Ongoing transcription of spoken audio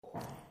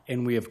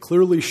and we have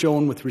clearly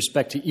shown with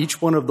respect to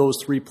each one of those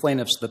three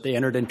plaintiffs that they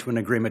entered into an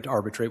agreement to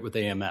arbitrate with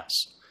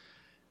AMS.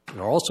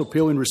 We're also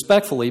appealing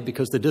respectfully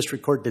because the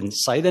district court didn't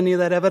cite any of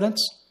that evidence,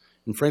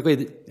 and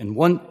frankly, in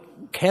one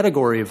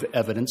category of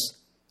evidence,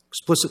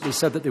 explicitly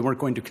said that they weren't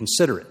going to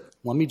consider it.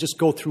 Let me just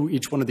go through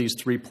each one of these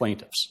three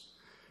plaintiffs.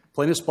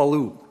 Plaintiff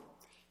Ballou,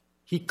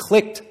 he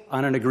clicked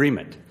on an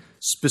agreement,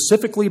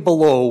 specifically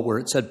below where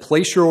it said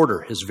place your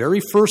order, his very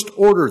first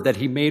order that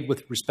he made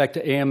with respect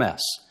to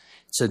AMS.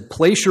 It said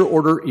place your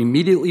order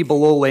immediately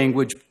below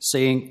language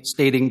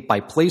stating by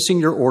placing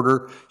your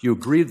order, you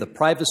agree to the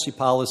privacy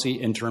policy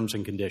in terms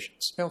and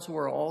conditions. Counsel,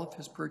 were all of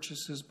his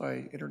purchases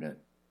by internet?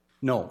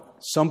 No,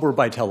 some were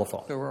by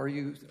telephone. So are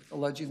you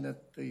alleging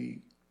that the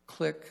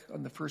click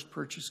on the first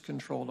purchase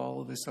controlled all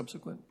of the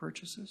subsequent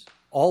purchases?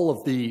 All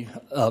of the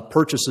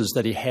purchases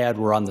that he had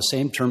were on the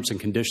same terms and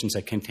conditions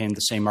that contained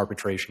the same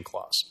arbitration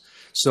clause.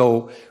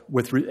 So,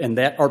 and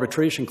that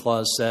arbitration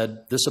clause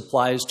said this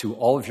applies to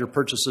all of your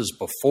purchases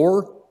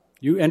before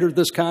you entered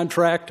this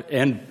contract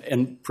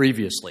and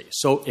previously.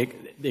 So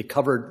it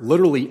covered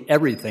literally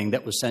everything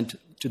that was sent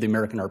to the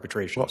American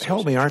Arbitration Association. Well,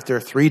 help me, aren't there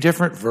three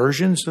different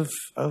versions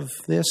of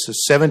this? A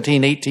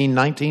 17, 18,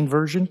 19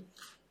 version?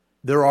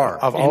 There are.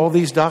 Of all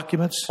these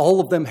documents? All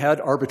of them had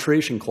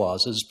arbitration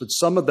clauses, but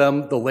some of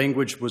them, the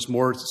language was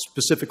more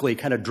specifically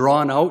kind of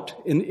drawn out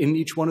in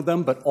each one of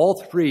them, but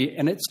all three,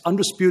 and it's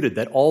undisputed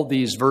that all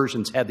these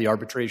versions had the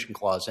arbitration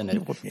clause in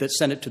it that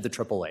sent it to the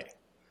AAA.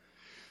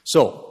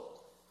 So,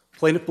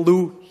 Plaintiff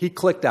Ballou, he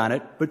clicked on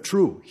it, but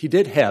true, he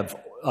did have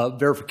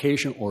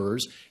verification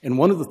orders, and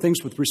one of the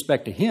things with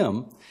respect to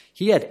him,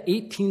 he had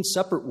 18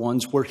 separate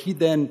ones where he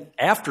then,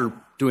 after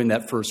doing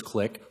that first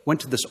click, went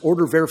to this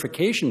order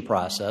verification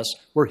process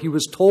where he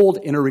was told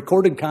in a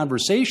recorded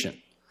conversation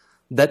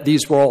that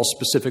these were all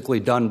specifically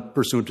done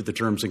pursuant to the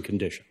terms and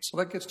conditions.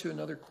 Well, that gets to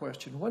another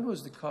question. When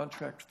was the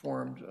contract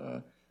formed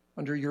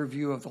under your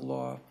view of the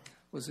law?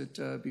 Was it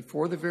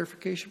before the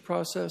verification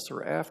process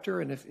or after?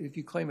 And if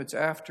you claim it's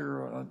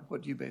after,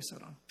 what do you base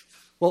that on?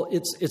 Well,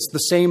 it's the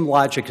same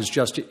logic as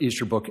Justice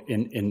Easterbrook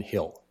in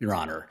Hill, Your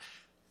Honor.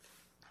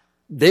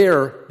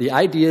 There, the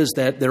idea is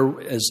that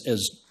there, as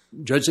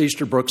Judge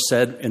Easterbrook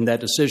said in that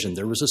decision,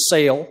 there was a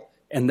sale,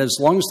 and as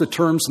long as the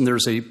terms and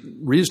there's a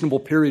reasonable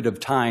period of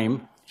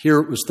time, here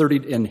it was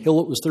 30, in Hill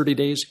it was 30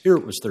 days, here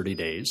it was 30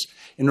 days,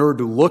 in order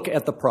to look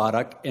at the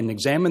product and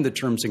examine the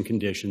terms and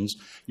conditions,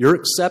 your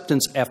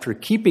acceptance after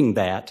keeping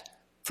that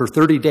for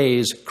 30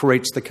 days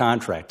creates the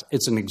contract.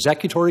 It's an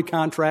executory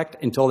contract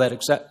until that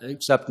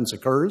acceptance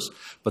occurs,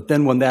 but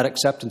then when that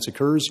acceptance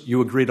occurs,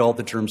 you agree to all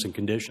the terms and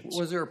conditions.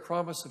 Was there a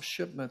promise of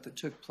shipment that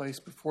took place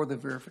before the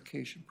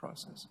verification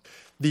process?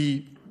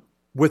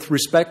 With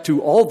respect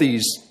to all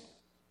these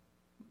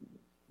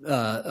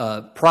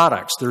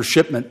products, there's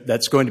shipment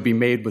that's going to be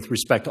made with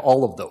respect to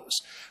all of those.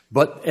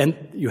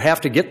 And you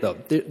have to get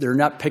them. They're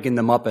not picking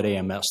them up at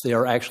AMS. They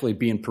are actually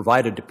being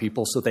provided to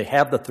people, so they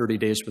have the 30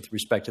 days with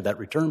respect to that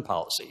return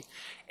policy.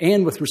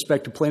 And with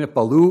respect to Plaintiff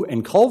Ballou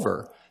and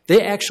Culver,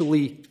 they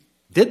actually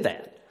did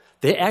that.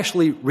 They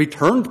actually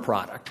returned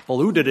product.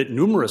 Ballou did it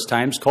numerous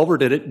times. Culver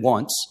did it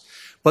once.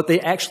 But they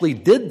actually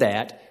did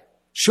that,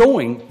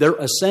 showing their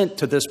assent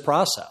to this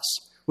process,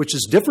 which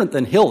is different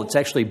than Hill. It's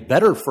actually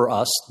better for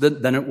us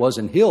than it was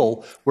in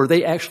Hill, where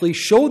they actually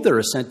showed their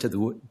assent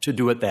to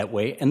do it that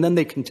way, and then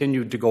they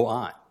continued to go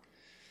on.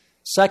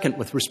 Second,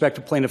 with respect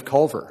to Plaintiff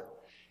Culver,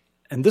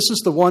 and this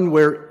is the one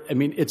where, I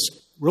mean, it's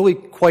really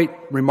quite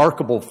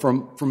remarkable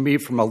from me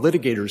from a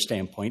litigator's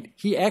standpoint.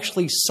 He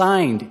actually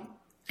signed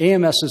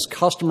AMS's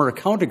customer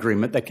account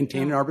agreement that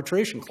contained an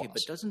arbitration clause. Okay,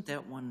 but doesn't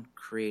that one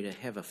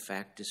have a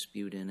fact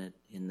dispute in it,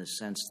 in the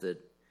sense that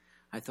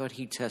I thought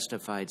he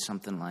testified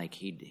something like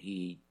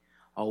he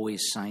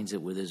always signs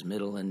it with his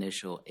middle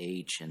initial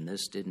H, and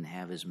this didn't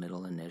have his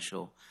middle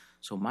initial.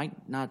 So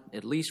might not,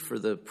 at least for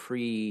the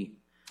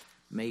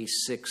pre-May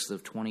 6th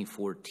of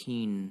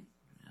 2014,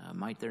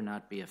 might there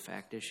not be a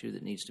fact issue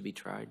that needs to be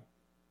tried?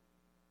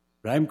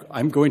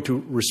 I'm going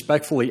to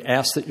respectfully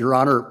ask that, Your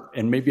Honor,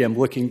 and maybe I'm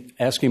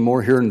asking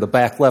more here in the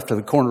back left of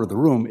the corner of the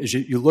room, is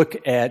you look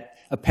at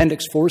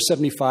Appendix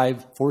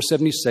 475,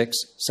 476,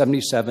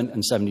 77,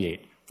 and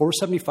 78.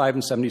 475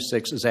 and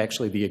 76 is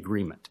actually the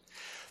agreement.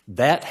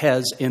 That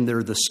has in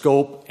there the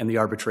scope and the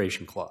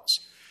arbitration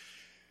clause.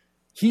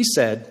 He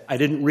said, I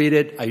didn't read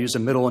it, I used a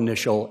middle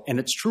initial, and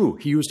it's true.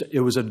 It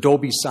was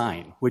Adobe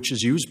Sign, which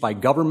is used by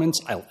governments.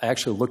 I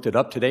actually looked it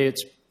up today.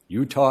 It's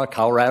Utah,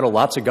 Colorado,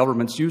 lots of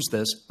governments use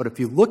this. But if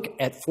you look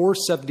at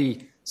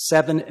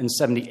 477 and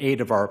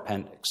 78 of our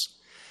appendix,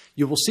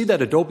 you will see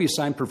that Adobe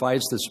Sign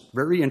provides this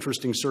very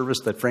interesting service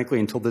that, frankly,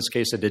 until this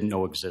case, I didn't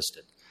know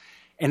existed.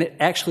 And it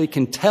actually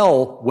can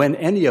tell when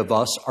any of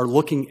us are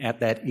looking at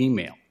that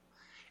email.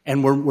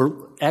 And we're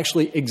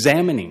actually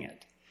examining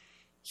it.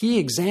 He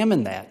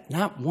examined that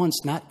not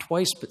once, not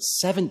twice, but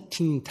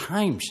 17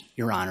 times,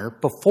 Your Honor,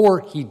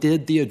 before he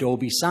did the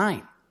Adobe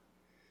Sign.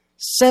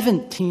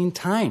 17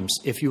 times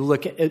if you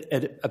look at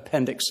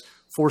Appendix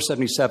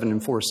 477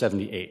 and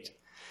 478.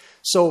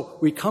 So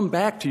we come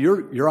back to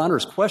your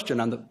Honor's question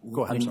on the.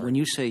 Go ahead. When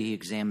you say he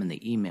examined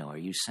the email, are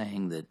you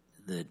saying that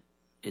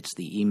it's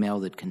the email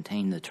that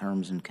contained the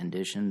terms and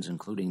conditions,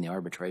 including the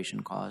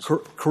arbitration clause?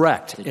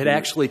 Correct. It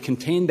actually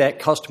contained that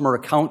customer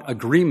account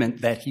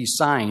agreement that he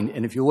signed.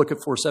 And if you look at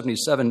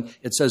 477,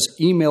 it says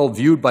email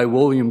viewed by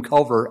William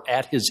Culver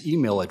at his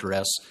email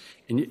address.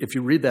 And if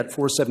you read that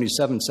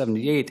 477,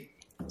 78,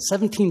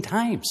 17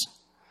 times.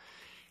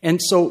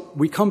 And so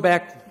we come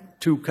back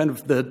to kind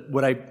of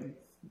what I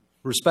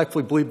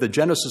respectfully believe the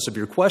genesis of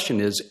your question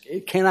is,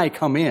 can I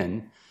come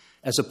in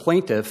as a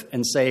plaintiff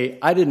and say,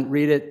 I didn't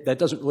read it, that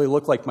doesn't really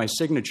look like my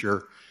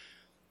signature?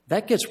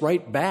 That gets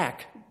right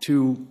back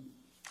to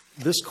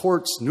this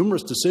court's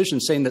numerous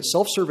decisions saying that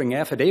self-serving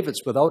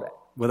affidavits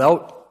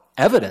without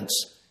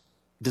evidence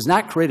does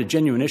not create a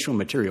genuine issue of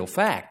material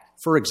fact.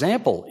 For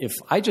example, if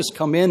I just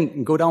come in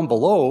and go down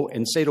below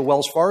and say to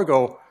Wells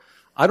Fargo,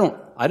 I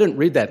didn't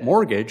read that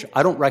mortgage,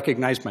 I don't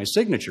recognize my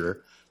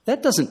signature,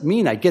 that doesn't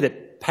mean I get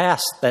it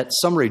past that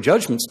summary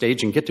judgment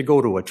stage and get to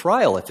go to a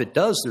trial. If it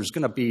does, there's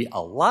going to be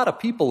a lot of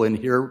people in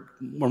here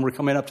when we're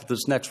coming up to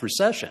this next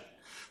recession.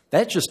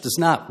 That just does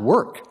not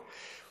work.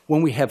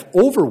 When we have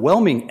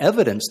overwhelming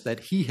evidence that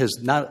he has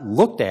not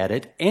looked at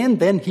it and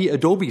then he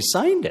Adobe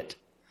signed it,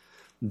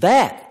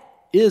 that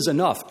is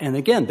enough. And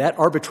again, that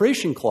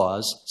arbitration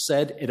clause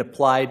said it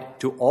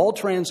applied to all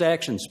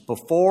transactions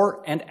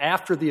before and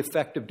after the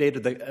effective date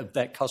of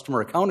that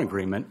customer account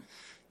agreement,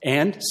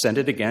 and sent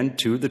it again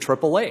to the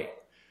AAA,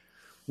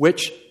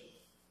 which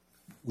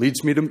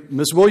leads me to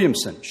Ms.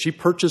 Williamson. She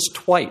purchased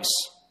twice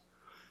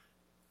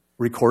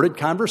recorded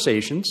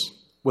conversations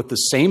with the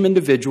same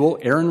individual,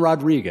 Aaron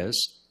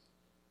Rodriguez.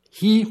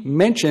 He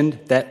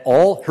mentioned that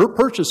all her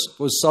purchase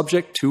was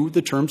subject to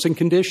the terms and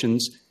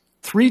conditions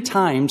 3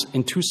 times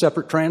in 2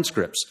 separate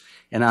transcripts.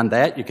 And on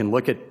that, you can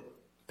look at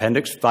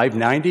Appendix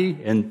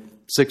 590 and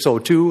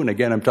 602, and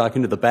again, I'm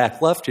talking to the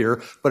back left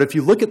here. But if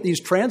you look at these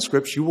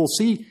transcripts, you will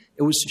see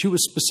she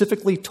was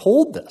specifically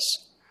told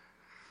this.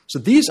 So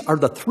these are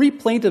the 3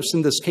 plaintiffs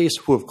in this case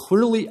who have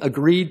clearly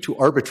agreed to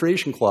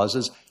arbitration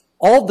clauses.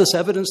 All this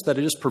evidence that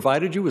I just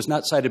provided you is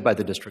not cited by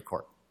the district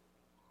court.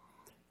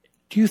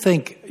 Do you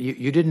think,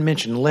 you didn't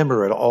mention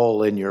Limmer at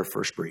all in your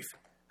first brief.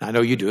 I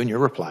know you do in your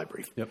reply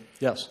brief. Yep.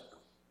 Yes.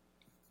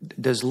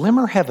 Does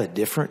Limmer have a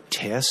different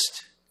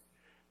test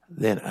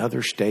than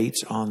other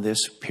states on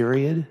this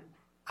period?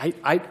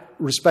 I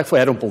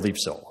respectfully, I don't believe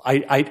so.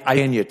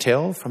 Can you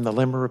tell from the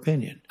Limmer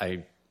opinion?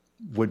 I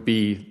would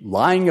be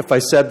lying if I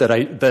said that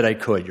I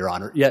could, Your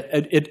Honor. Yet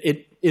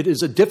it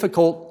is a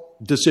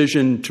difficult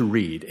decision to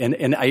read,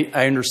 and I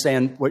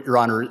understand what Your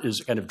Honor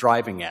is kind of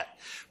driving at.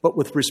 But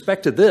with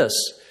respect to this,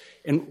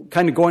 and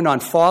kind of going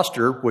on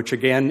Foster, which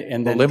again,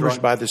 and then Limmer's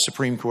by the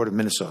Supreme Court of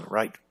Minnesota,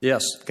 right?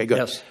 Yes. Okay,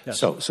 good. Yes.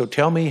 So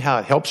tell me how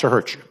it helps or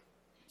hurts you.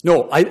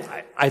 No,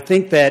 I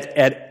think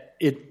that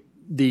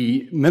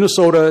the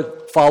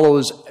Minnesota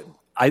follows.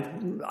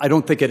 I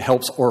don't think it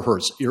helps or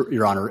hurts,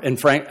 Your Honor. And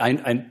Frank,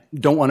 I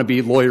don't want to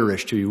be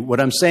lawyerish to you. What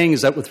I'm saying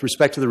is that with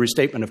respect to the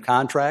restatement of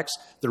contracts,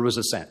 there was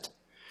assent.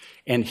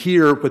 And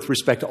here, with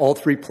respect to all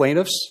 3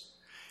 plaintiffs,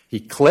 he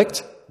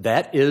clicked.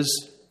 That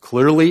is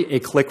clearly a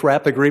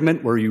click-wrap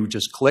agreement where you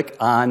just click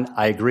on,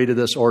 I agree to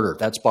this order.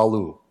 That's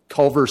Ballou.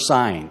 Culver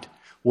signed.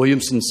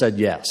 Williamson said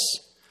yes.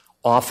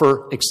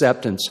 Offer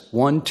acceptance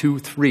 1, 2,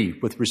 3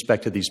 with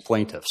respect to these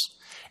plaintiffs.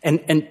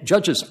 And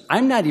judges,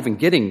 I'm not even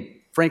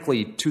getting,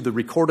 frankly, to the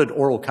recorded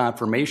oral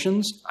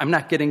confirmations. I'm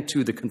not getting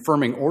to the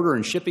confirming order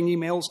and shipping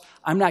emails.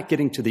 I'm not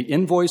getting to the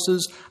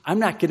invoices. I'm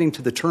not getting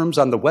to the terms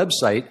on the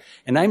website.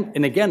 And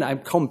again, I'm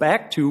coming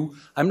back to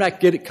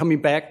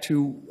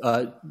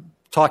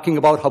talking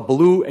about how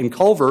Ballou and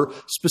Culver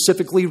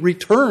specifically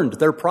returned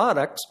their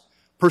products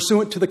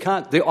pursuant to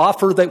the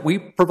offer that we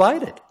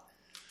provided.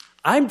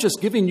 I'm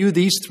just giving you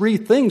these 3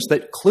 things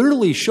that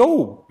clearly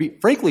show,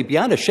 frankly,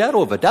 beyond a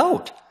shadow of a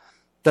doubt,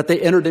 that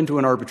they entered into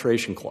an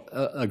arbitration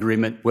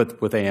agreement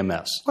with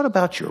AMS. What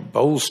about your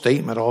bold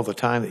statement all the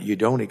time that you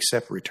don't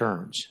accept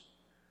returns?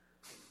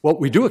 Well,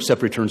 we do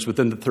accept returns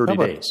within the 30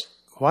 days.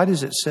 Why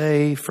does it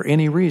say for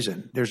any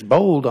reason? There's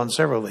bold on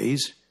several of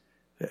these.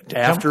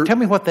 Tell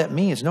me what that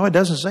means. No, it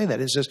doesn't say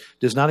that. It says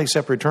does not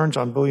accept returns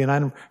on bullion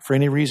item for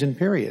any reason,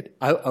 period.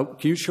 Can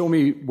you show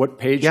me what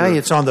page? Yeah,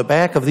 it's on the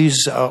back of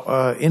these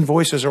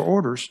invoices or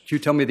orders. Can you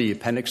tell me the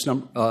appendix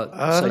number?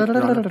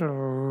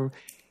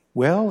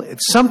 Well,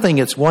 it's something.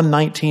 It's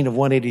 119 of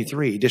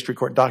 183. District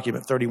Court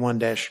Document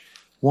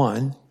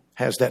 31-1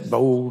 has that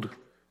bold.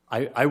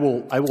 I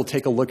will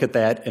take a look at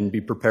that and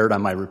be prepared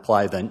on my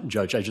reply then,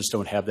 Judge. I just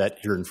don't have that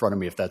here in front of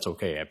me, if that's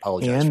okay. I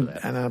apologize for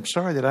that. And I'm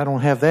sorry that I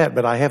don't have that,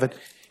 but I have it.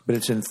 But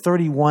it's in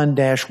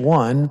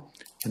 31-1,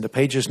 and the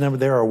pages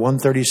numbered there are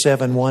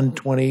 137,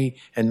 120,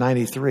 and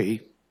 93.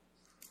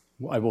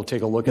 I will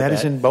take a look at that. That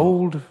is in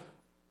bold.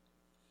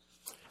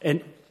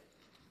 And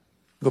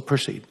go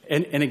proceed.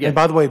 And again. And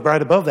by the way,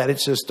 right above that,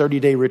 it says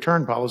 30-day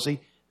return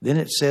policy. Then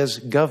it says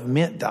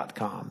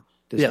govmint.com.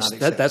 Yes,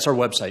 that's our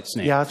website's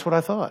name. Yeah, that's what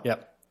I thought.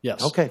 Yep.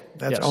 Yes. Okay.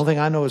 That's the only thing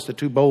I know is the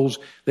 2 bowls.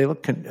 They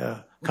look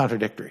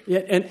contradictory. Yeah,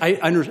 and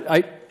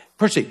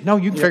Proceed. No,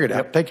 you can figure it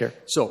out. Take care.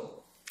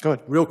 So, go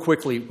ahead. Real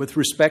quickly, with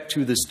respect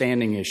to the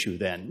standing issue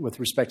then, with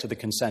respect to the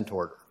consent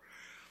order,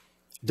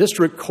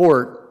 district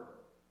court,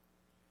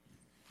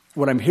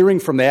 what I'm hearing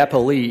from the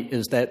appellee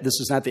is that this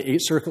is not the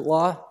Eighth Circuit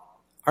law.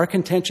 Our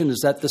contention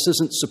is that this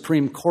isn't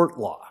Supreme Court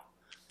law.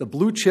 The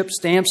blue chip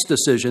stamps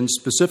decision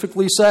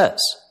specifically says,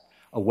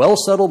 a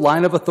well-settled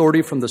line of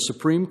authority from the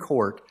Supreme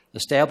Court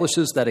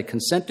establishes that a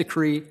consent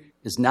decree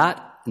is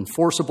not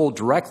enforceable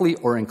directly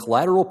or in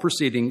collateral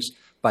proceedings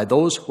by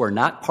those who are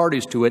not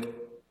parties to it,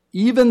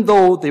 even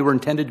though they were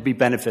intended to be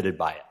benefited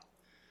by it.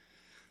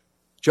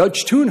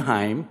 Judge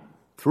Thunheim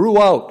threw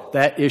out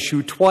that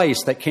issue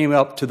twice that came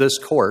up to this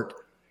court,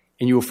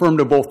 and you affirmed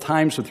it both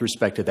times with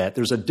respect to that.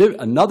 There's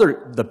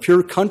another, the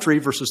Pure Country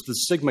versus the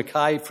Sigma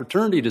Chi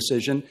fraternity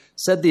decision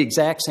said the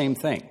exact same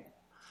thing.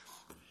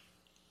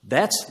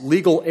 That's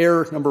legal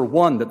error number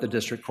one that the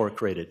district court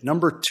created.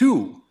 Number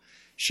two,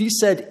 she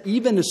said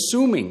even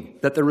assuming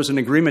that there was an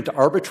agreement to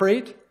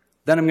arbitrate,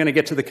 then I'm going to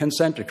get to the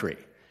consent decree.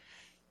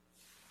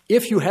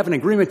 If you have an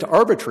agreement to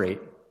arbitrate,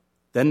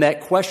 then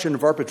that question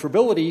of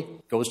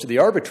arbitrability goes to the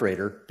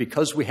arbitrator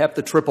because we have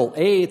the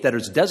AAA that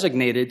is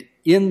designated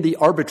in the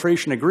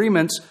arbitration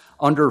agreements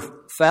under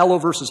Fallow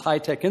versus High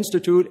Tech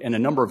Institute and a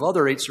number of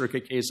other Eighth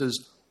Circuit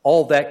cases.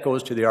 All that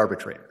goes to the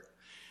arbitrator.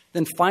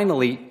 Then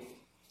finally,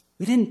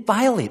 we didn't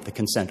violate the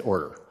consent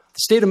order.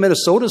 The state of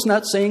Minnesota is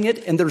not saying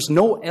it, and there was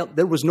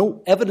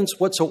no evidence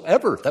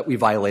whatsoever that we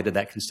violated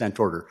that consent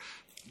order.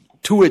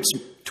 To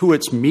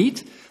its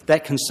meat,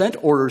 that consent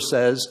order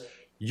says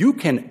you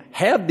can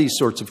have these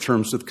sorts of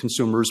terms with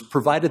consumers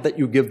provided that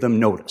you give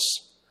them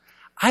notice.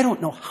 I don't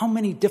know how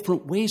many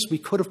different ways we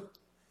could have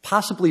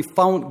possibly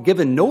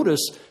given notice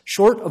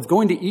short of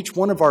going to each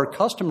one of our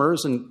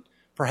customers and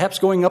perhaps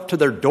going up to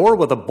their door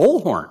with a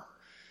bullhorn.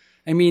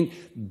 I mean,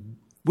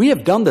 we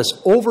have done this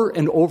over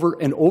and over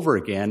and over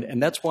again,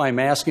 and that's why I'm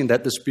asking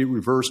that this be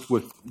reversed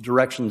with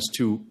directions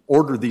to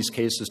order these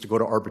cases to go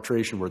to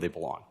arbitration where they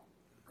belong.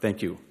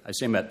 Thank you. I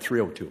see I'm at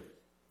 3:02.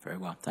 Very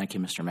well. Thank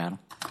you, Mr. Maddow.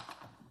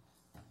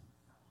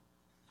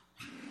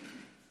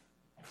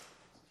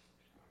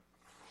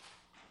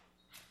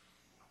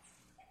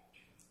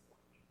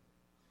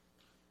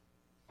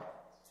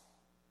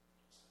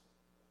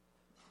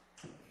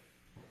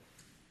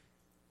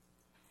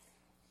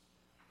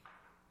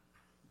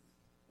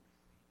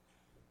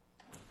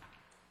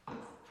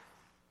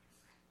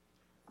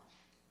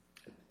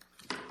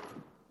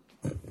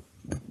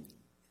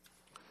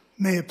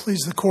 May it please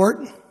the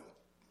court.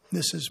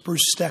 This is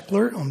Bruce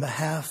Steckler on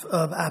behalf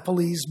of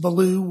appellees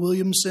Ballou,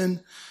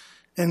 Williamson,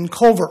 and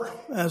Culver.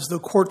 As the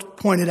court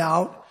pointed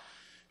out,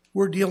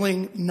 we're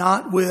dealing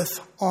not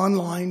with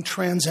online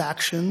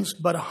transactions,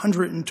 but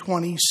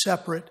 120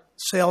 separate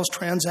sales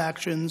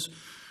transactions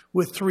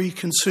with 3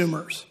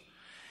 consumers.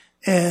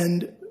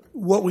 And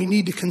what we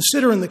need to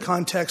consider in the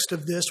context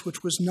of this,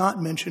 which was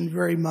not mentioned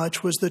very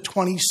much, was the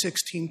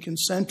 2016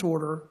 consent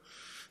order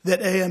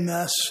that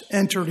AMS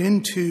entered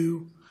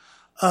into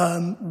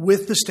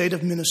with the state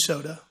of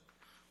Minnesota,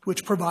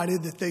 which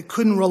provided that they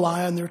couldn't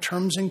rely on their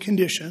terms and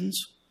conditions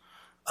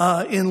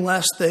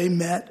unless they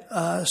met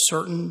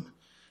certain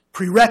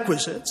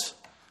prerequisites.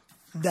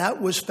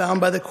 That was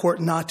found by the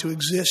court not to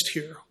exist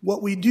here.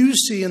 What we do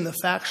see in the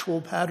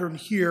factual pattern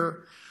here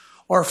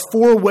are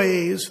 4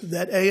 ways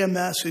that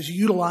AMS is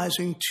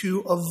utilizing to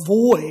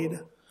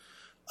avoid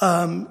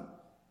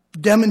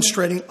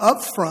demonstrating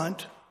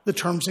upfront the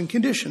terms and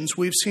conditions.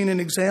 We've seen an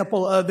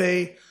example of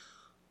a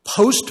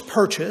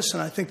post-purchase,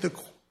 and I think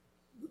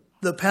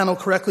the panel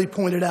correctly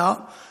pointed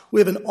out,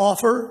 we have an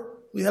offer,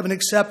 we have an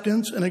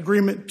acceptance, an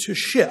agreement to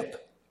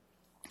ship.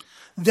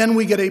 Then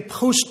we get a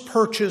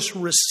post-purchase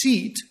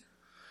receipt.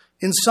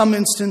 In some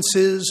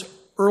instances,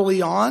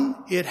 early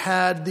on, it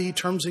had the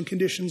terms and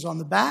conditions on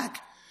the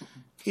back.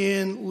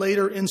 In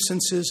later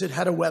instances, it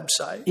had a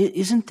website.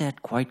 Isn't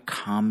that quite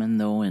common,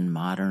 though, in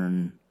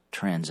modern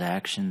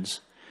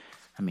transactions?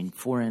 I mean,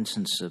 for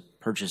instance, a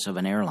purchase of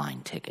an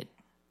airline ticket.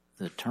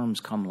 The terms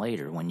come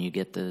later when you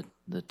get the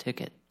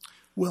ticket.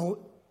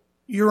 Well,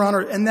 Your Honor,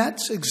 and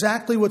that's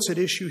exactly what's at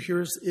issue here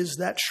is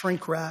that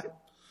shrink-wrap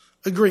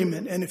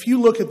agreement. And if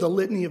you look at the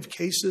litany of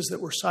cases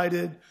that were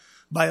cited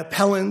by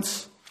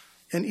appellants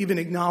and even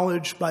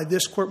acknowledged by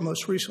this court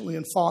most recently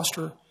in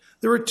Foster,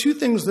 there are 2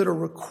 things that are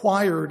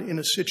required in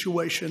a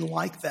situation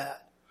like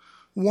that.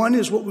 One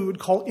is what we would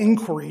call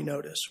inquiry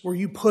notice, where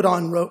you put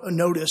on a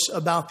notice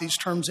about these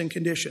terms and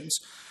conditions.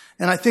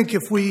 And I think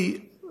if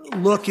we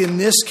look in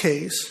this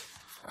case,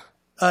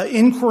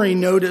 inquiry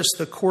notice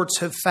the courts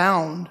have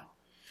found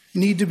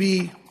need to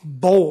be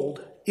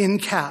bold, in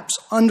caps,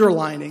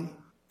 underlining.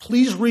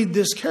 Please read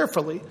this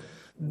carefully.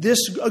 This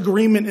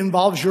agreement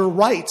involves your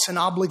rights and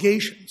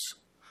obligations.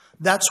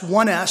 That's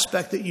one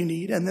aspect that you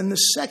need. And then the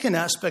second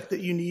aspect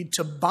that you need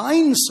to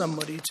bind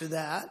somebody to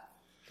that,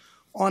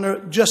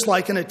 just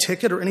like in a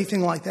ticket or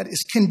anything like that,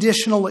 is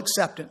conditional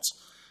acceptance.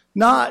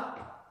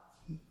 Not,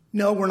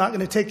 no, we're not going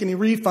to take any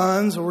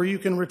refunds or you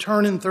can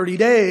return in 30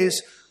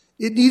 days.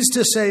 It needs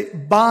to say,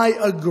 by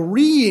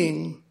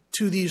agreeing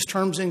to these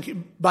terms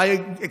and by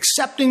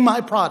accepting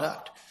my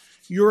product,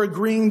 you're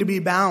agreeing to be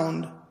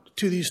bound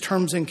to these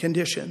terms and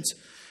conditions.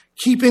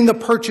 Keeping the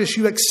purchase,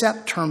 you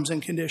accept terms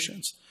and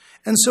conditions.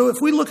 And so if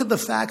we look at the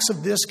facts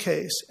of this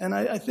case, and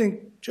I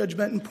think Judge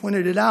Benton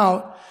pointed it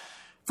out,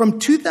 from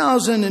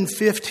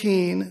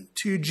 2015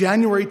 to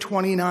January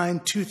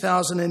 29,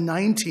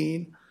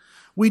 2019,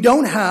 we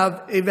don't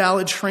have a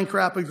valid shrink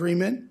wrap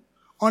agreement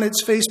on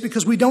its face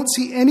because we don't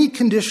see any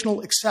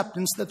conditional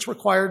acceptance that's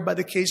required by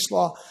the case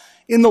law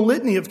in the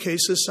litany of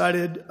cases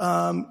cited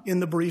in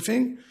the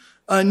briefing,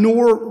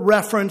 nor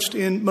referenced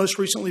in most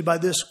recently by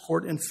this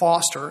court in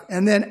Foster.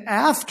 And then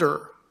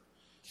after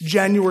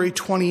January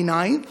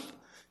 29th,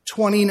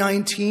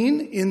 2019,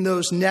 in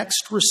those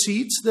next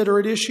receipts that are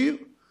at issue,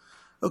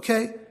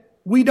 okay,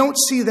 we don't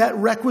see that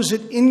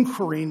requisite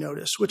inquiry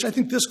notice, which I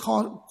think this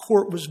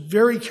court was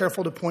very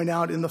careful to point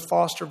out in the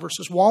Foster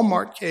versus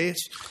Walmart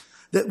case,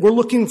 that we're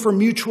looking for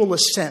mutual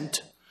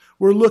assent.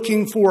 We're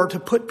looking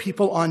to put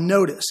people on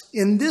notice.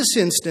 In this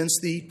instance,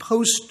 the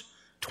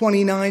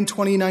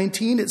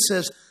post-2019, it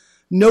says,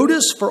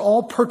 notice for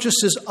all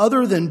purchases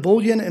other than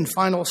bullion and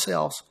final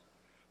sales.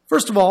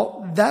 First of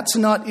all, that's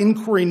not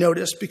inquiry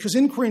notice, because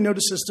inquiry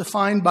notice is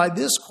defined by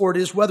this court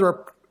as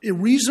whether a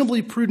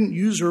reasonably prudent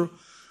user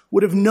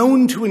would have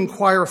known to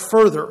inquire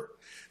further.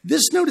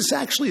 This notice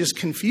actually is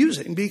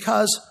confusing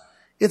because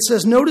it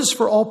says notice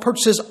for all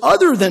purchases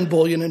other than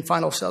bullion and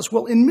final sales.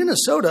 Well, in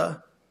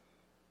Minnesota,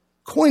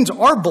 coins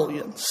are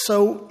bullion.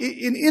 So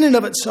in and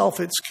of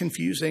itself, it's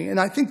confusing. And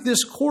I think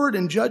this court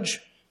and Judge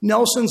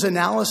Nelson's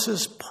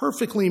analysis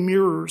perfectly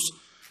mirrors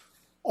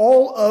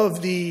all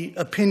of the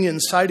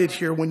opinions cited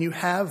here when you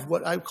have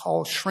what I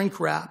call shrink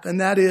wrap. And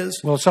that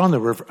is... Well, it's on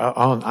the...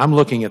 I'm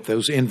looking at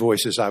those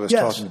invoices I was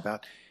talking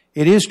about.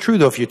 It is true,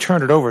 though, if you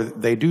turn it over,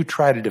 they do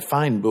try to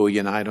define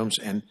bullion items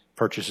and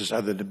purchases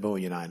other than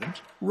bullion items.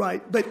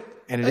 Right,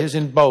 and it is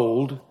in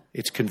bold.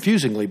 It's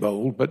confusingly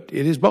bold, but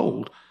it is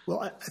bold.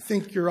 Well, I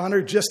think, Your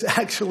Honor, just to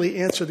actually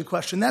answer the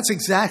question, that's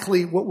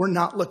exactly what we're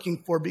not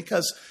looking for,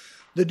 because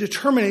the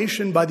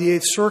determination by the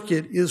Eighth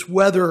Circuit is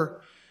whether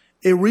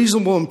a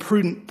reasonable and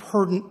prudent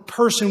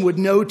person would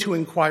know to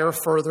inquire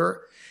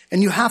further,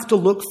 and you have to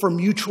look for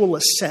mutual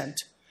assent.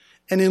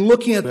 And in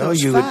looking at those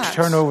you facts,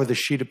 would turn over the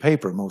sheet of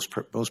paper.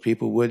 Most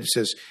people would. It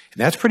says,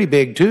 and that's pretty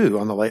big too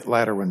on the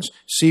latter ones.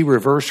 See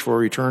reverse for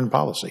return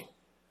policy.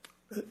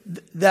 You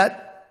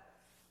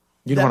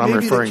know what I'm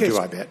referring to,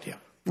 I bet. Yeah.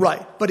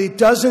 Right, but it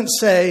doesn't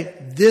say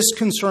this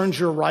concerns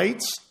your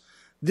rights,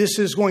 this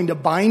is going to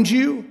bind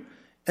you,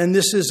 and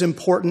this is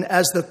important.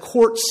 As the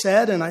court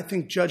said, and I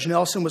think Judge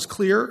Nelson was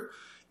clear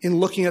in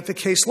looking at the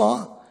case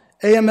law,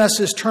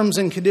 AMS's terms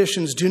and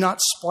conditions do not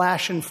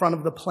splash in front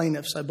of the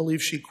plaintiffs, I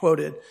believe she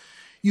quoted.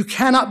 You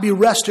cannot be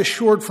rest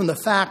assured from the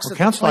facts that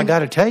counsel, I got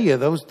to tell you,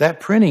 that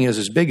printing is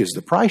as big as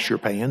the price you're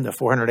paying, the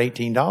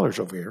 $418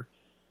 over here.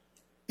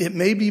 It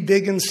may be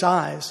big in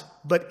size,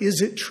 but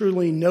is it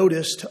truly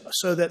noticed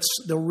so that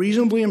the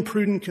reasonably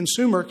imprudent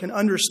consumer can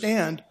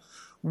understand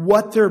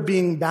what they're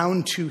being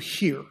bound to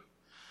here?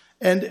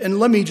 And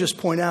let me just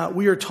point out,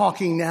 we are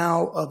talking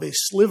now of a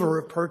sliver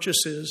of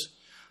purchases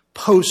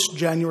post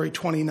January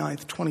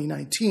 29th,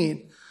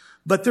 2019,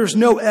 but there's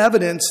no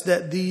evidence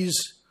that these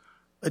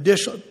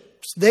additional...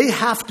 They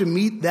have to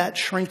meet that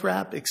shrink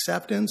wrap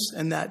acceptance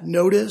and that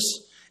notice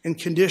and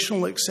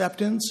conditional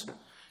acceptance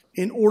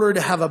in order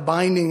to have a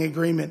binding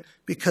agreement,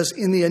 because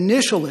in the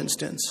initial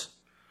instance,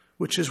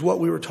 which is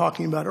what we were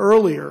talking about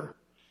earlier,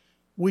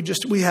 we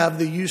have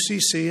the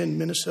UCC and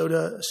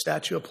Minnesota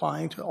statute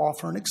applying to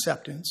offer an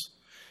acceptance.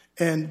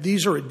 And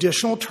these are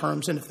additional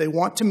terms, and if they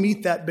want to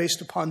meet that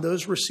based upon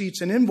those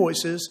receipts and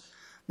invoices,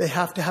 they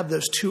have to have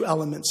those two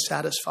elements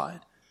satisfied.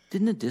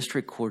 Didn't the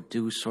district court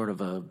do sort of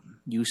a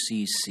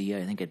UCC,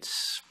 I think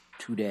it's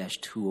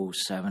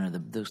 2-207, or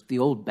the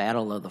old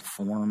battle of the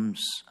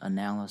forms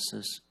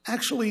analysis?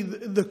 Actually,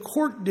 the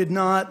court did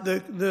not.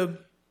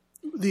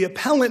 The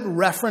appellant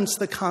referenced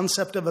the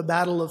concept of a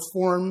battle of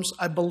forms,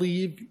 I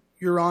believe,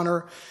 Your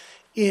Honor,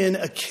 in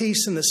a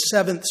case in the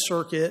Seventh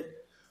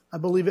Circuit. I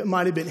believe it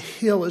might have been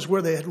Hill is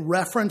where they had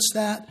referenced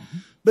that. Mm-hmm.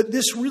 But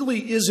this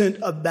really isn't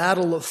a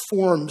battle of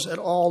forms at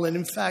all. And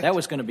in fact... That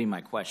was going to be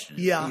my question.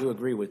 Yeah. Do you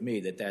agree with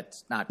me that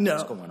that's not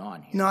what's going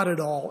on here? Not at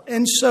all.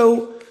 And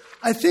so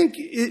I think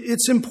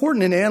it's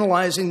important in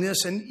analyzing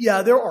this. And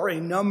yeah, there are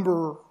a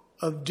number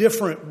of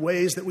different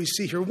ways that we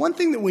see here. One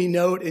thing that we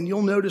note, and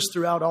you'll notice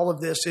throughout all of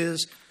this,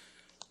 is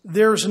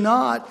there's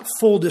not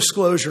full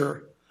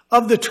disclosure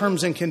of the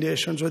terms and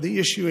conditions or the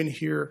issue in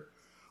here,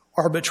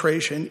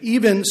 arbitration.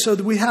 Even so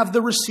that we have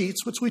the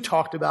receipts, which we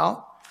talked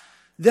about.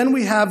 Then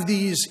we have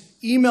these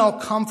email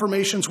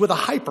confirmations with a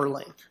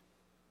hyperlink.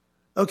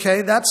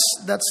 Okay,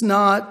 that's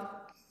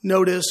not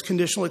notice,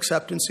 conditional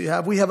acceptance you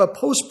have. We have a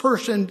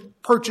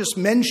post-purchase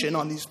mention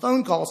on these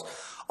phone calls.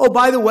 Oh,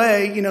 by the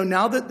way,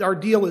 now that our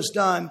deal is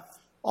done,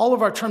 all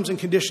of our terms and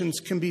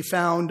conditions can be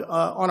found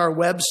on our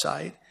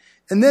website.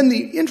 And then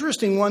the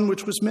interesting one,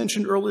 which was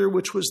mentioned earlier,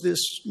 which was this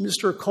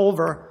Mr.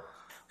 Culver,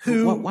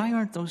 who... Why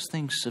aren't those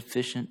things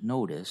sufficient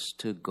notice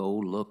to go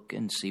look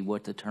and see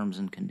what the terms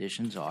and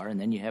conditions are, and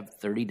then you have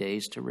 30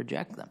 days to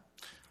reject them?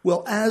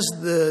 Well, as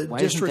the Why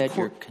district isn't that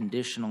your court,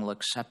 conditional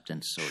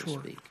acceptance, so to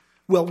speak?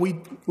 well,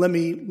 let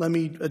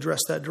me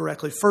address that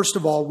directly. First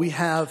of all, we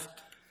have,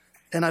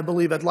 and I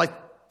believe I'd like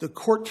the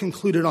court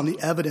concluded on the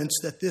evidence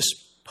that this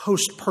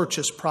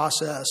post-purchase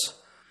process,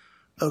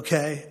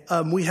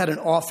 we had an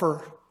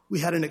offer, we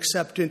had an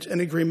acceptance,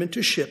 an agreement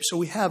to ship. So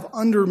we have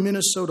under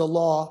Minnesota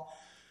law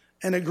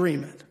an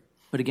agreement.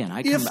 But again,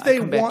 I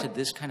come back to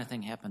this kind of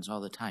thing happens all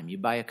the time. You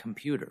buy a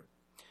computer.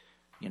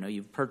 You know,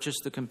 you've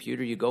purchased the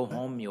computer, you go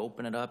home, you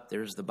open it up,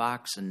 there's the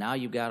box, and now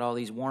you've got all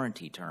these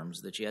warranty terms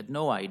that you had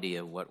no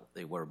idea what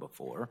they were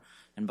before.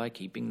 And by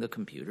keeping the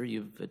computer,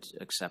 you've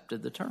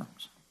accepted the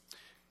terms.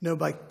 No,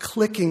 by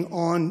clicking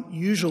on,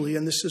 usually,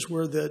 and this is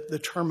where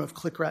the term of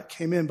click-rat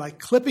came in, by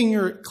clicking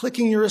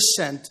your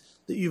assent,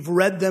 that you've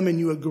read them and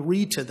you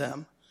agree to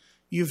them,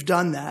 you've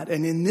done that.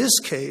 And in this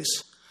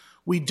case,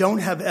 we don't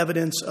have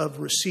evidence of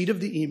receipt of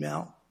the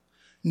email,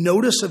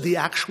 notice of the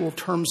actual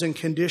terms and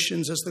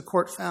conditions as the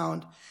court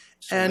found,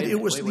 and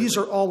these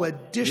are all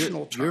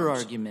additional terms. Your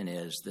argument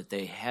is that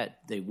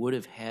they would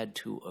have had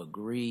to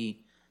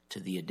agree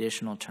to the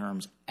additional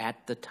terms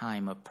at the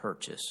time of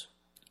purchase.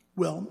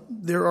 Well,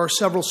 there are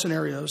several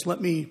scenarios.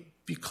 Let me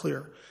be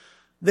clear.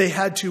 They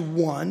had to,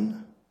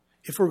 one,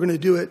 if we're going to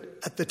do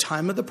it at the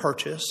time of the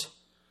purchase,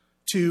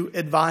 to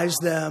advise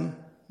them,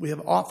 we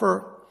have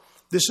offer,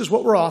 this is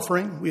what we're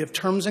offering, we have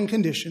terms and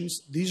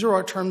conditions, these are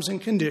our terms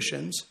and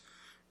conditions,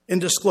 and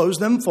disclose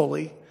them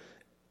fully,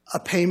 a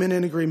payment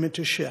and agreement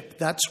to ship.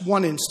 That's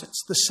one instance.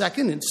 The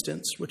second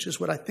instance, which is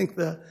what I think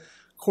the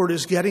court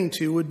is getting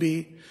to, would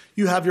be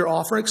you have your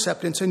offer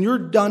acceptance and you're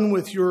done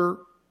with your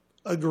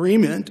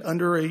agreement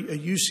under a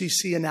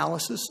UCC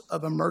analysis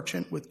of a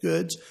merchant with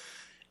goods.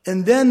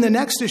 And then the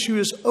next issue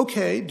is,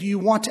 okay, do you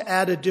want to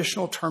add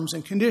additional terms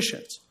and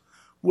conditions?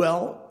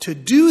 Well, to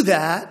do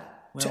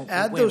that, to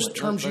add those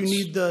terms, you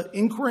need the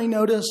inquiry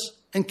notice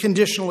and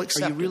conditional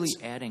acceptance. Are you really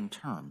adding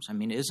terms? I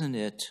mean, isn't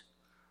it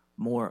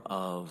more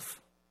of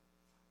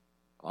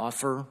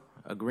offer,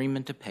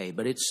 agreement to pay,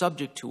 but it's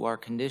subject to our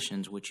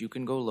conditions, which you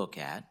can go look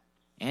at,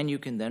 and you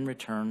can then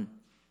return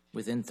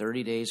within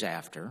 30 days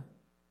after,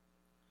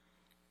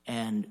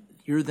 and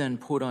you're then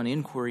put on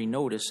inquiry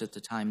notice at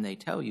the time they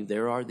tell you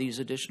there are these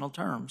additional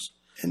terms.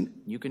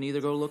 And you can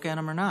either go look at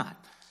them or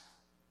not.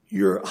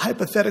 Your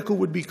hypothetical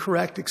would be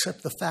correct,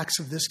 except the facts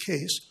of this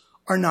case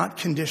are not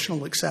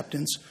conditional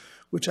acceptance,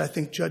 which I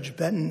think Judge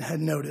Benton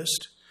had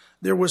noticed.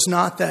 There was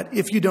not that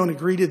if you don't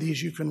agree to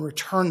these, you can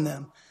return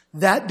them.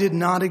 That did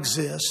not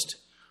exist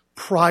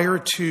prior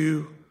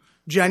to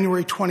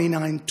January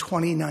 29,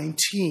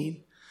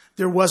 2019.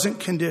 There wasn't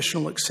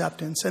conditional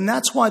acceptance. And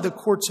that's why the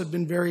courts have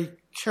been very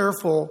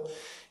careful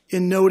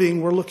in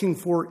noting we're looking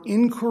for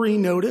inquiry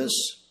notice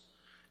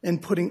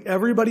and putting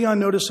everybody on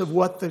notice of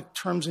what the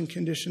terms and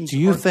conditions are.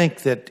 Do you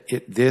think that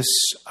this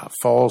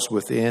falls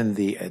within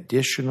the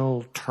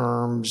additional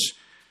terms,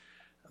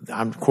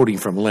 I'm quoting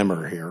from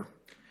Limmer here,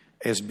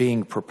 as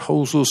being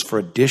proposals for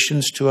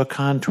additions to a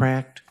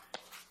contract?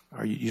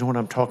 You know what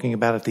I'm talking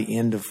about at the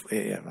end of,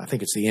 I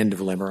think it's the end of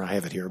Limmer, I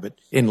have it here, but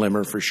in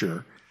Limmer for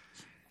sure.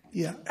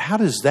 Yeah. How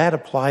does that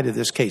apply to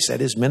this case?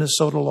 That is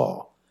Minnesota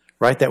law,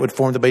 right? That would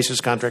form the basis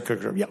contract.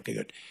 Yeah, okay,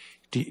 good.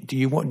 Do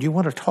you want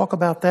to talk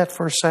about that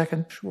for a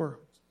second? Sure.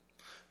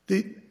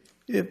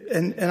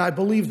 And I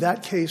believe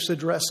that case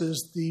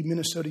addresses the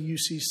Minnesota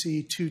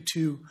UCC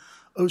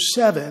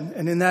 2207.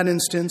 And in that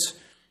instance,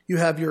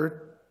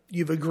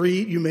 you've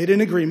agreed, you made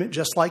an agreement,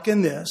 just like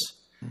in this.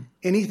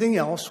 Anything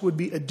else would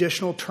be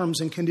additional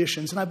terms and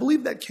conditions. And I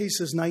believe that case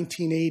is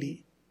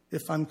 1980,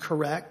 if I'm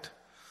correct,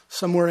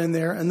 somewhere in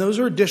there. And those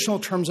are additional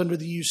terms under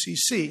the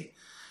UCC.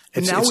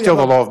 And it's still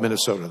the law of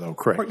Minnesota, though,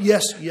 correct?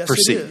 Yes,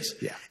 it is.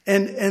 Yeah.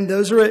 And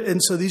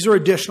so these are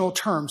additional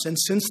terms. And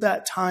since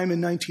that time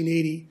in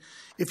 1980,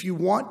 if you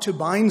want to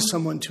bind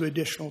someone to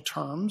additional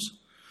terms,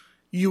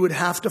 you would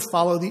have to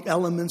follow the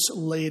elements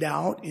laid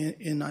out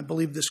in I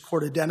believe this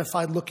court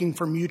identified, looking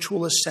for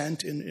mutual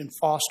assent in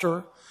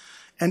Foster,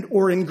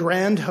 or in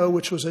Grandho,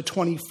 which was a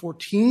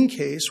 2014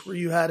 case where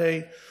you had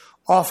a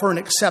offer and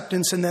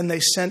acceptance, and then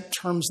they sent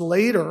terms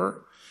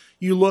later.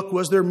 You look,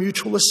 was there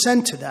mutual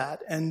assent to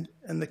that? And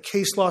the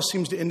case law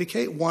seems to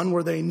indicate, one,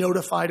 were they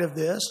notified of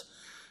this?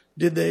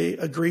 Did they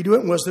agree to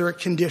it? And was there a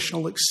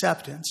conditional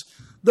acceptance?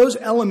 Those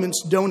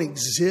elements don't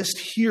exist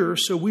here,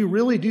 so we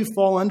really do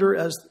fall under,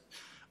 as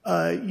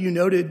you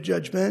noted,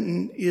 Judge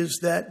Benton, is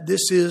that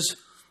this is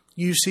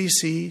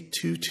UCC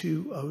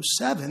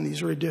 2207.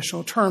 These are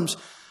additional terms.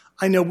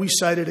 I know we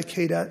cited a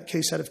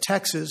case out of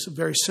Texas, a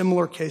very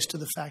similar case to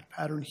the fact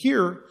pattern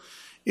here,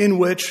 in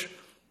which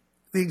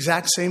the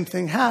exact same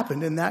thing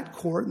happened. And that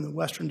court in the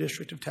Western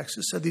District of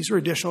Texas said these are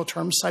additional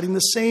terms, citing the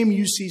same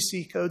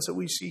UCC codes that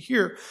we see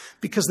here,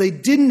 because they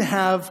didn't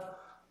have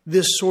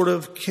this sort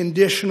of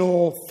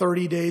conditional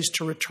 30 days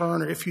to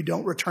return, or if you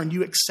don't return,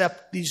 you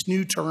accept these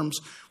new terms,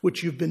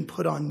 which you've been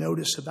put on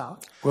notice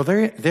about. Well,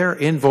 they're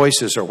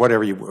invoices or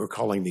whatever you were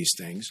calling these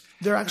things.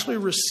 They're actually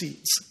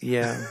receipts.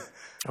 Yeah.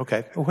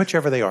 Okay. Well,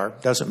 whichever they are,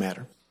 doesn't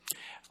matter.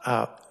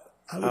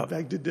 I would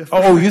beg to differ.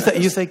 Oh, you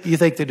think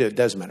they do? It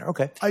doesn't matter.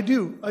 Okay. I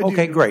do.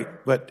 Okay, great.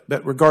 But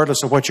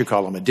regardless of what you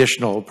call them,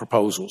 additional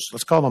proposals,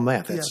 let's call them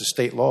that. That's a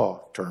state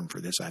law term for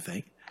this, I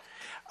think.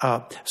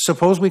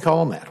 Suppose we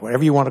call them that,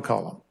 whatever you want to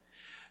call them.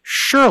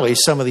 Surely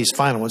some of these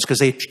final ones, because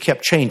they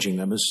kept changing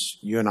them, as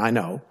you and I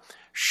know,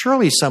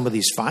 surely some of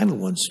these final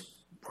ones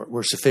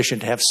were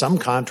sufficient to have some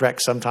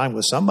contract sometime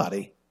with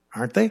somebody,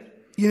 aren't they?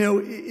 You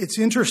know, it's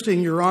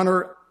interesting, Your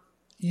Honor.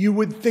 You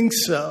would think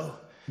so.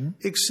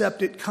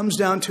 Except it comes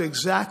down to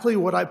exactly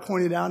what I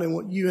pointed out and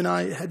what you and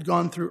I had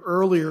gone through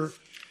earlier,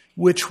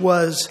 which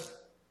was,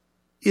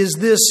 is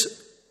this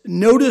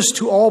notice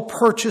to all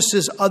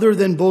purchases other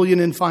than bullion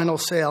and final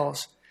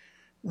sales?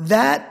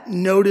 That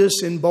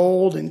notice in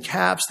bold and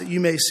caps that you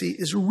may see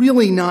is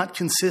really not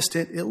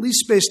consistent, at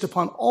least based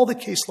upon all the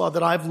case law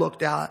that I've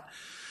looked at,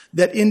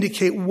 that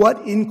indicate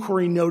what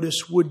inquiry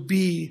notice would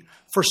be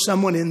for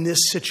someone in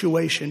this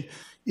situation.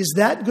 Is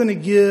that going to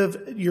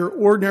give your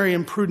ordinary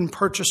and prudent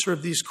purchaser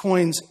of these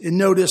coins a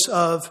notice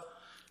of,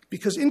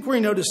 because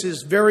inquiry notice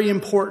is very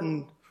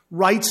important,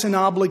 rights and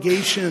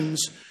obligations,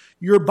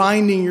 you're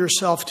binding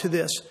yourself to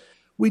this.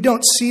 We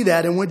don't see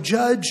that. And when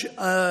Judge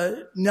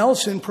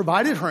Nelson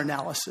provided her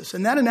analysis,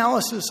 and that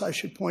analysis, I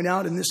should point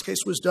out, in this case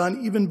was done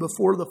even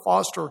before the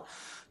Foster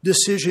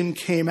decision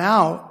came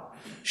out,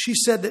 she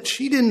said that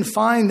she didn't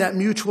find that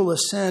mutual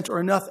assent or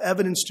enough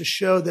evidence to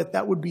show that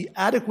that would be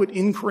adequate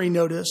inquiry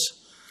notice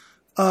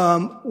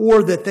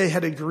or that they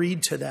had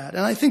agreed to that.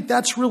 And I think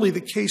that's really the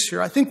case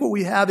here. I think what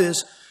we have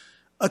is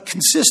a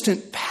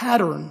consistent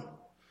pattern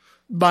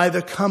by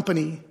the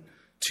company,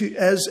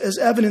 as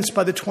evidenced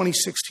by the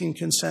 2016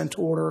 consent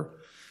order,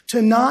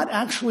 to not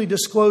actually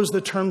disclose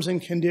the terms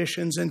and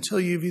conditions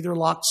until you've either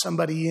locked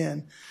somebody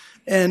in.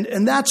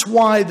 And that's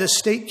why the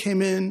state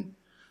came in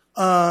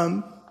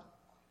and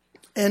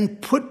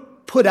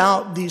put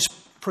out these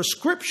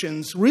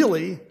prescriptions,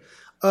 really,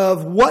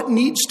 of what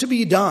needs to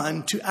be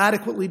done to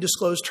adequately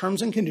disclose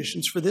terms and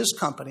conditions for this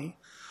company,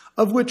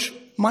 of which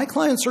my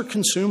clients are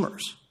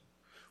consumers.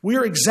 We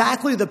are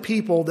exactly the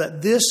people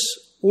that this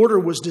order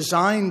was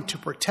designed to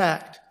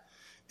protect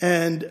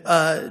and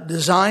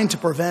designed to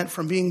prevent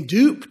from being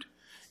duped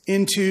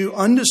into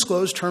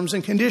undisclosed terms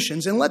and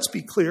conditions. And let's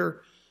be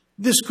clear,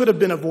 this could have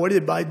been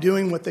avoided by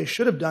doing what they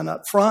should have done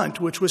up front,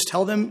 which was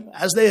tell them,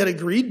 as they had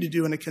agreed to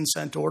do in a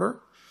consent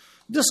order,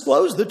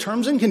 disclose the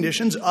terms and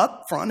conditions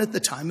up front at the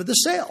time of the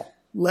sale.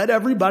 Let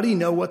everybody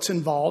know what's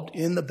involved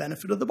in the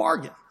benefit of the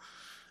bargain.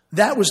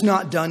 That was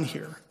not done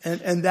here.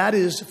 And that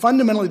is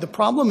fundamentally the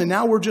problem. And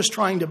now we're just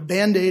trying to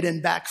Band-Aid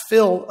and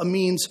backfill a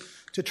means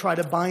to try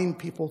to bind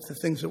people to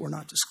things that were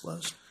not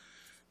disclosed.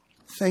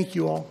 Thank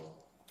you all.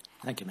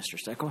 Thank you, Mr.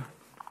 Steckler.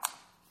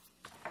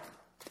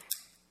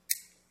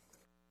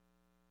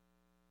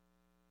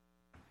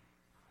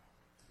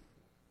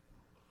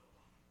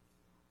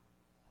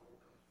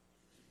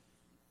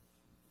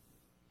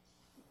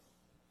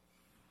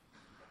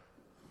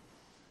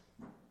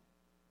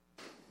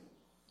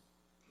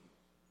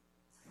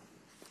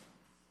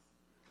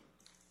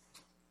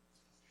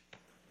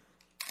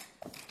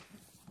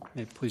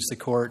 May it please the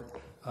Court.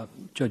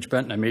 Judge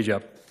Benton, I made you a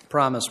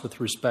promise with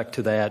respect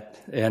to that,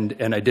 and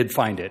I did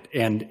find it.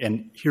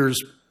 And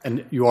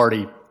you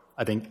already,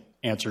 I think,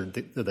 answered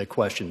the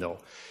question, though.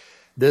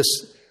 This,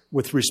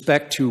 with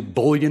respect to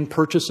bullion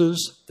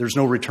purchases, there's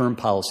no return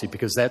policy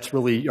because that's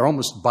really, you're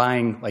almost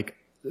buying, like,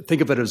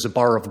 think of it as a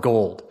bar of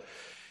gold.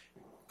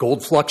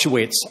 Gold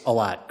fluctuates a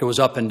lot, goes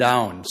up and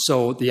down.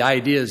 So the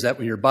idea is that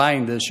when you're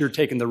buying this, you're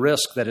taking the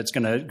risk that it's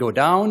going to go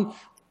down,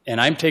 and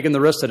I'm taking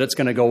the risk that it's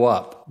going to go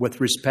up. With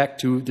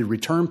respect to the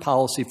return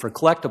policy for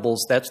collectibles,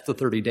 that's the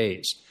 30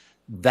 days.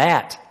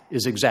 That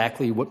is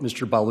exactly what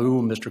Mr. Ballou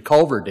and Mr.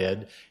 Culver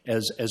did,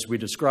 as we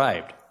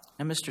described.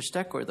 And Mr.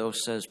 Steckler, though,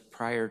 says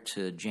prior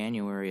to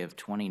January of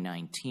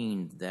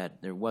 2019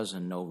 that there was a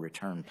no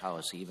return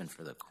policy even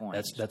for the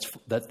coins.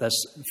 That's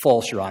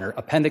false, Your Honor.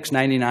 Appendix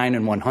 99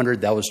 and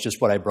 100, that was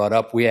just what I brought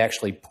up. We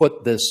actually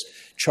put this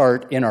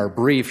chart in our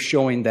brief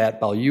showing that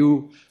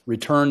Ballou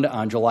returned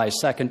on July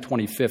 2nd,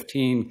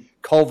 2015.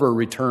 Culver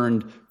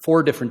returned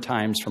 4 different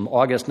times from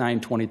August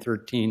 9,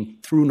 2013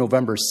 through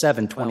November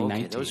 7,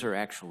 2019. Okay, those are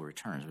actual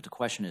returns. But the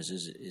question is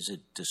it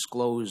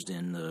disclosed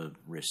in the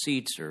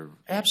receipts or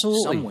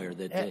Absolutely. Somewhere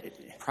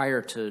that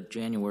prior to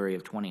January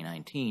of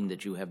 2019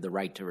 that you have the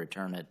right to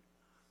return it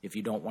if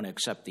you don't want to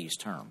accept these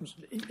terms?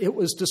 It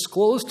was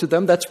disclosed to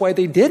them. That's why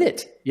they did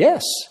it.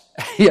 Yes.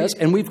 Yes,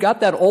 and we've got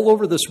that all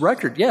over this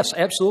record. Yes,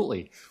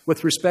 absolutely.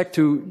 With respect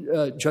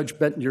to Judge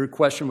Benton, your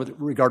question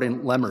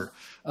regarding Lemmer,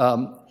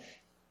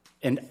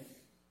 and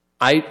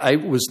I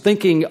was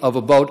thinking of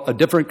about a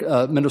different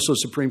Minnesota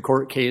Supreme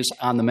Court case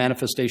on the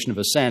manifestation of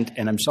assent,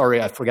 and I'm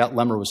sorry, I forgot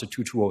Lemmer was a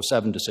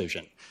 2207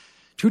 decision.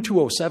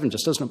 2207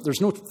 just doesn't,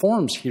 there's no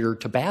forms here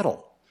to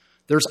battle.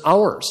 There's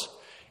ours.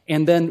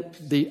 And then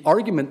the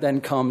argument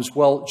then comes,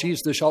 well,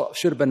 geez, this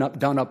should have been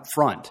done up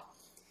front.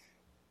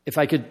 If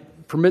I could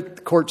permit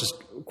the court just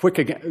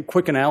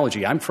quick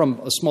analogy. I'm from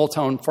a small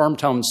town, farm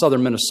town in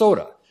southern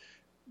Minnesota.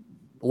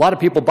 A lot of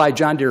people buy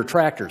John Deere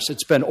tractors.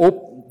 It's been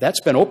that's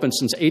been open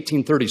since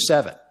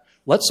 1837.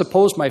 Let's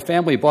suppose my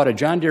family bought a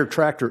John Deere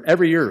tractor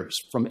every year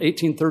from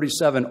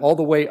 1837 all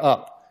the way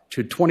up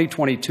to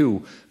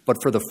 2022,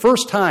 but for the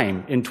first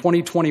time in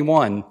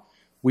 2021,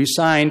 we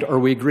signed or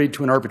we agreed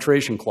to an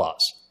arbitration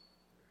clause.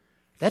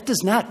 That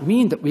does not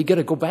mean that we get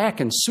to go back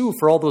and sue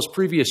for all those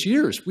previous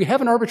years. We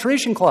have an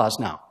arbitration clause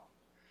now.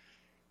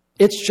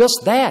 It's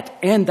just that,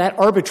 and that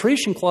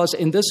arbitration clause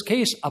in this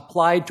case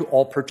applied to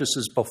all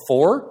purchases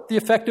before the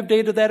effective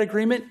date of that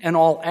agreement and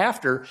all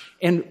after.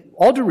 And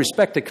all due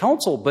respect to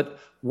counsel, but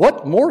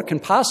what more can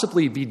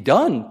possibly be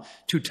done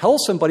to tell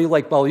somebody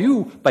like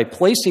Ballou, by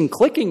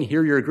clicking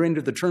here, you're agreeing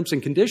to the terms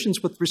and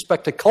conditions with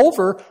respect to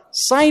Culver,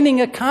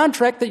 signing a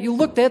contract that you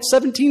looked at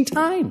 17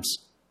 times?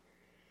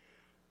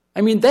 I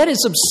mean, that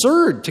is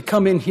absurd to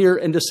come in here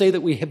and to say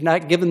that we have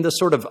not given this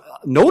sort of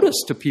notice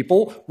to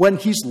people when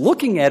he's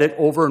looking at it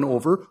over and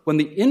over, when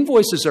the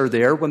invoices are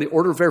there, when the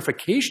order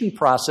verification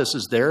process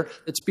is there,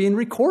 it's being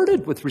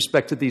recorded with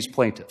respect to these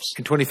plaintiffs.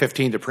 In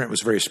 2015, the print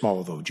was very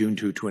small, though, June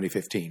 2,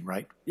 2015,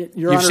 right? Your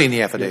You've Honor, seen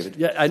the affidavit.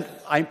 Yes,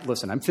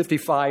 listen, I'm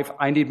 55.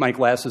 I need my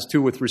glasses,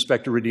 too, with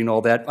respect to reading all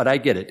that, but I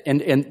get it.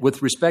 And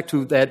with respect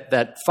to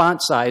that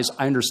font size,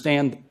 I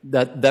understand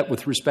that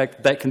with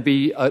respect, that can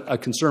be a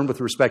concern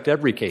with respect to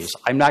every case.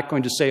 I'm not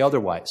going to say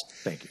otherwise.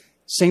 Thank you.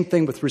 Same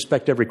thing with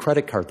respect to every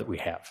credit card that we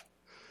have.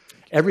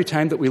 Every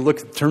time that we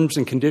look at terms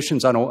and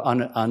conditions on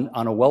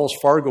a Wells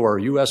Fargo or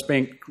a U.S.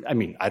 bank, I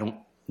mean, I don't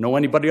know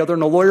anybody other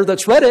than a lawyer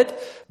that's read it,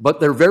 but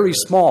they're very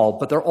small,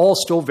 but they're all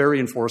still very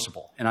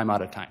enforceable. And I'm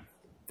out of time.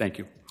 Thank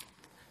you.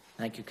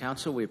 Thank you,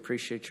 counsel. We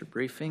appreciate your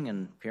briefing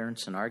and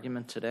appearance and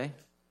argument today.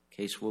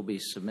 Case will be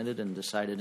submitted and decided